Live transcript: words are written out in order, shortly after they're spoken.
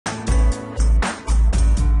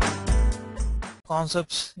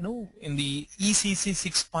concepts, in the ECC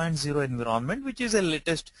 6.0 environment, which is the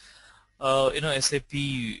latest, SAP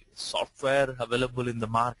software available in the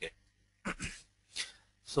market.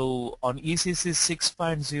 So on ECC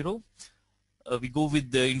 6.0, we go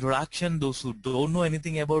with the introduction. Those who don't know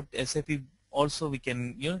anything about SAP, also we can,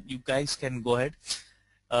 you guys can go ahead.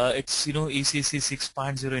 It's, ECC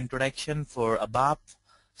 6.0 introduction for ABAP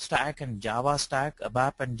stack and Java stack,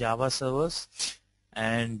 ABAP and Java servers,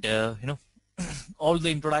 and all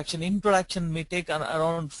the introduction may take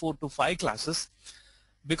around 4 to 5 classes,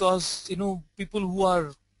 because people who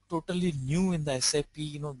are totally new in the SAP,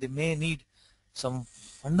 they may need some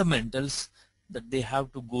fundamentals that they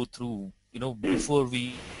have to go through, before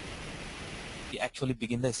we actually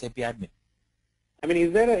begin the SAP admin. I mean,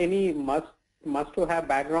 is there any must to have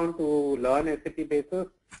background to learn SAP Basis?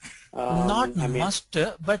 Not must,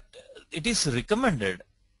 but it is recommended.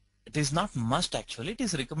 It is not must actually. It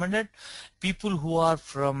is recommended. People who are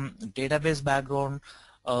from database background,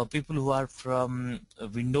 people who are from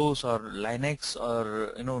Windows or Linux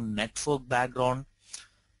or network background,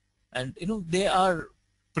 and they are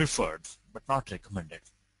preferred but not recommended.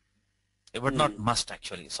 But not must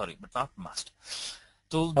actually. Sorry, but not must.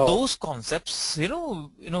 So those concepts,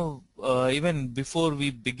 even before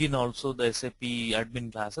we begin also the SAP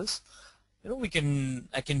admin classes, I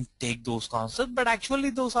can take those concepts, but actually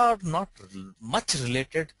those are not much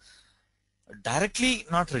related, directly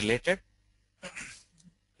not related.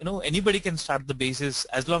 Anybody can start the basis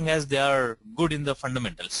as long as they are good in the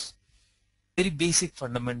fundamentals, very basic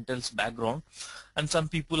fundamentals background. And some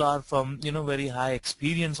people are from, very high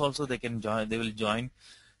experience also, they will join.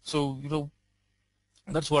 So,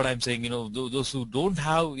 that's what I'm saying. Those who don't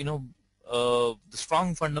have the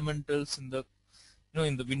strong fundamentals in the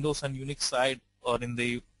in the Windows and Unix side or in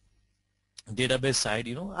the database side,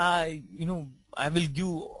 I will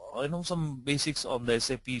give some basics on the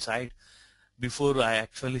SAP side before I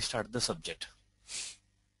actually start the subject.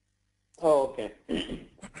 Oh, okay.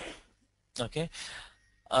 Okay.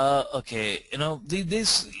 Okay.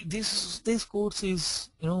 This course is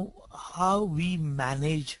how we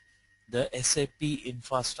manage the SAP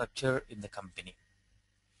infrastructure in the company.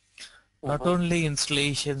 Not only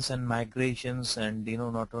installations and migrations, and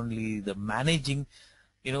not only the managing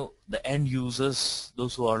the end users,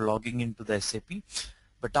 those who are logging into the SAP,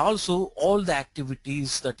 but also all the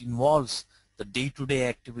activities that involves the day-to-day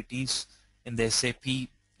activities in the SAP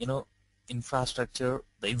infrastructure,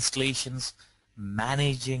 the installations,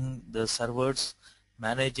 managing the servers,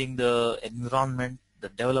 managing the environment, the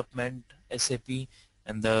development SAP,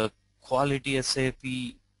 and the quality SAP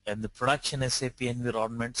and the production SAP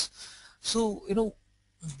environments. So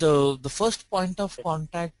the first point of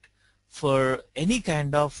contact for any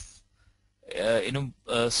kind of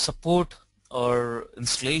support or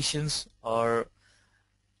installations or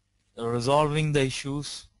resolving the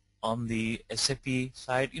issues on the SAP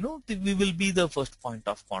side, we will be the first point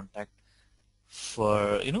of contact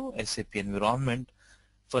for SAP environment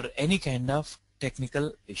for any kind of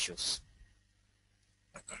technical issues.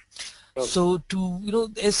 So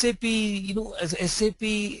to SAP, as SAP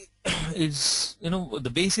is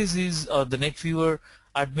the basis is, or the NETWEAVER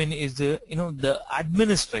admin is the the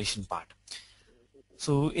administration part.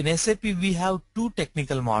 So in SAP we have 2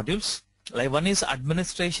 technical modules, like one is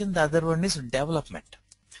administration, the other one is development.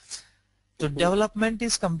 So development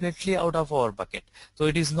is completely out of our bucket. So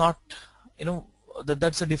it is not,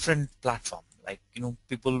 that's a different platform. Like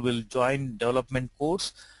people will join development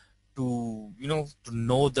course to to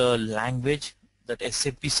know the language that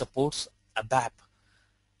SAP supports, ABAP,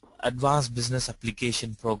 Advanced Business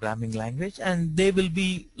Application Programming Language, and they will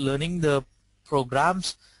be learning the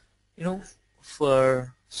programs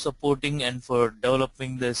for supporting and for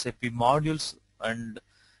developing the SAP modules and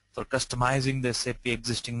for customizing the SAP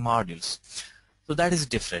existing modules. So that is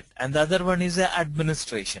different. And the other one is the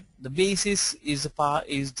administration. The basis is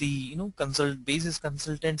the basis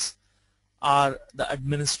consultants are the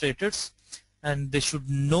administrators, and they should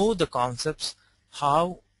know the concepts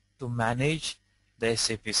how to manage the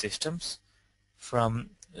SAP systems from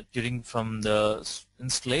the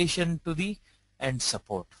installation to the end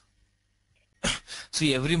support.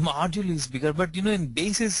 See, every module is bigger, but in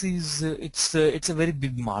basis is it's a very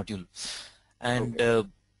big module, and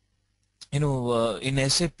in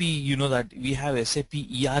SAP that we have SAP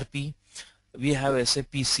ERP, we have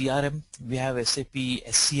SAP CRM, we have SAP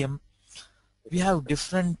SCM. We have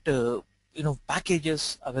different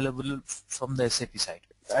packages available from the SAP side.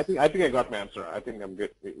 I think I got my answer. I think I'm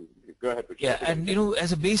good. Go ahead. Yeah, and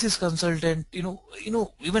as a basis consultant,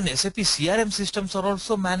 even SAP CRM systems are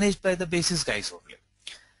also managed by the basis guys only.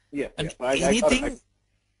 Yeah. And I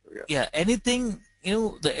Yeah. yeah, anything,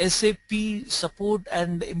 the SAP support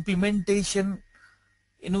and implementation,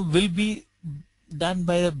 will be done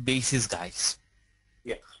by the basis guys.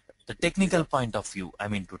 Yes. The Yeah. technical point of view, I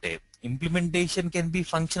mean to say. Implementation can be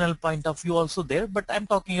functional point of view also there, but I'm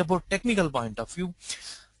talking about technical point of view.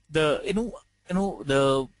 The,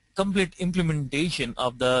 the complete implementation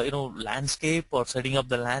of the, landscape, or setting up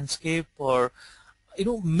the landscape, or,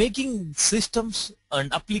 making systems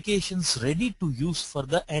and applications ready to use for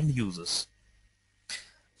the end users. Yeah.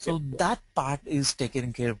 So that part is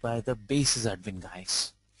taken care by the basis admin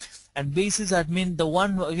guys. And basis admin, the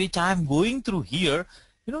one which I am going through here,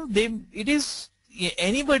 it is,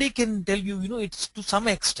 anybody can tell you, it's to some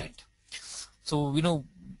extent. So,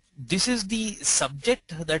 this is the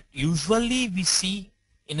subject that usually we see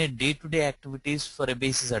in a day-to-day activities for a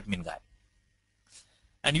basis admin guy,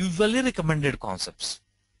 and usually recommended concepts.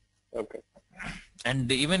 Okay.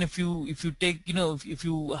 And even if you take, if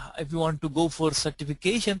you want to go for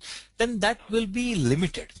certification, then that will be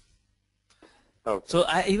limited. Okay. So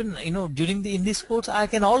I even, during in this course, I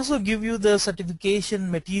can also give you the certification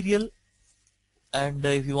material, and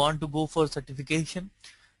if you want to go for certification,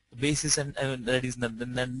 basis, and that is the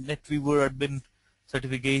NETWEAVER admin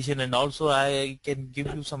certification, and also I can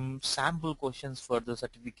give you some sample questions for the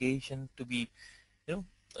certification to be,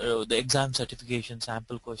 the exam certification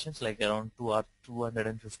sample questions, like around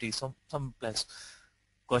 250, some plus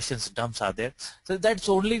questions dumps are there. So that's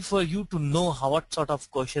only for you to know what sort of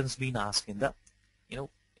questions being asked in the,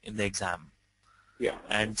 in the exam. Yeah.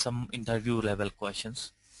 And some interview level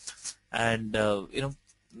questions. And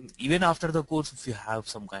even after the course, if you have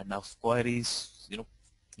some kind of queries,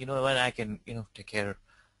 when I can, take care.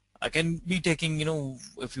 I can be taking,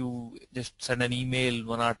 if you just send an email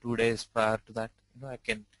 1 or 2 days prior to that, I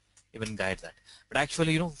can even guide that. But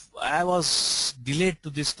actually, I was delayed to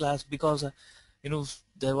this class because,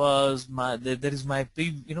 there was there is my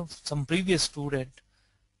some previous student,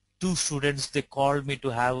 2 students, they called me to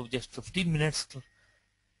have just 15 minutes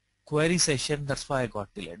query session. That's why I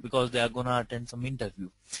got delayed, because they are gonna attend some interview.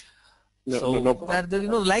 No So problem.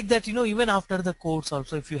 that, like that, even after the course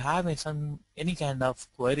also, if you have any kind of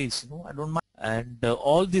queries, I don't mind. And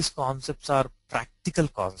all these concepts are practical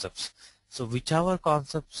concepts. So whichever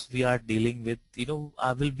concepts we are dealing with,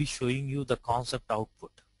 I will be showing you the concept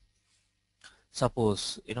output.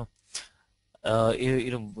 Suppose, here,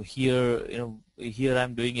 here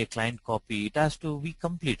I'm doing a client copy. It has to be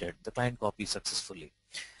completed, the client copy, successfully.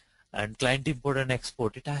 And client import and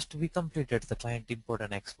export, it has to be completed, the client import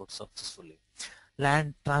and export, successfully.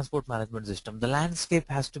 Land transport management system, the landscape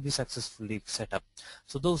has to be successfully set up.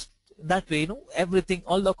 So that way, everything,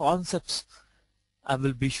 all the concepts I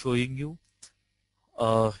will be showing you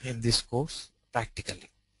in this course practically.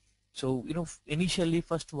 So, initially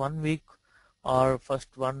first 1 week, or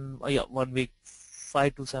first 1 week,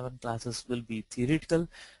 5 to 7 classes will be theoretical.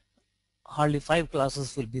 Hardly 5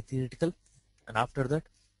 classes will be theoretical, and after that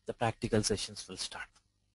the practical sessions will start.